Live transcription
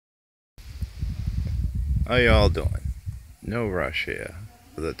How y'all doing? No rush here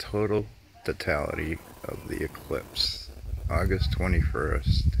for the totality of the eclipse, August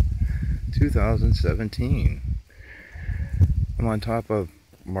 21st, 2017. I'm on top of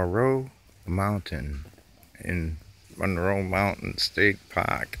Morrow Mountain in Monroe Mountain State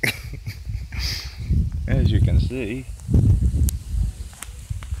Park. As you can see,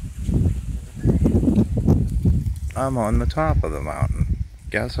 I'm on the top of the mountain.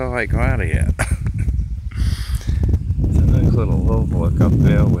 Guess how I got here? It's a nice little overlook up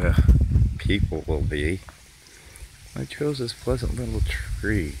there where people will be. I chose this pleasant little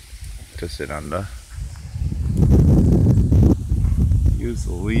tree to sit under. Use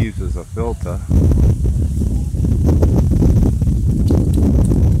the leaves as a filter.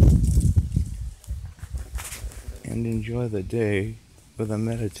 And enjoy the day with a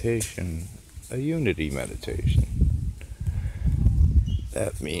meditation, a unity meditation.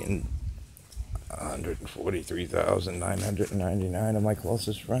 That means 143,999 of my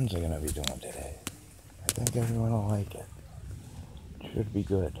closest friends are going to be doing today. I think everyone will like it. Should be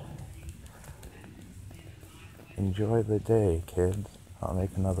good. Enjoy the day, kids. I'll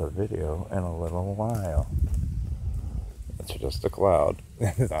make another video in a little while. It's just a cloud.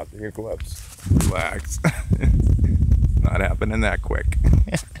 It's not the eclipse. Relax. Not happening that quick.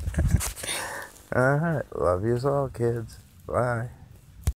 Alright, love yous all, kids. Bye.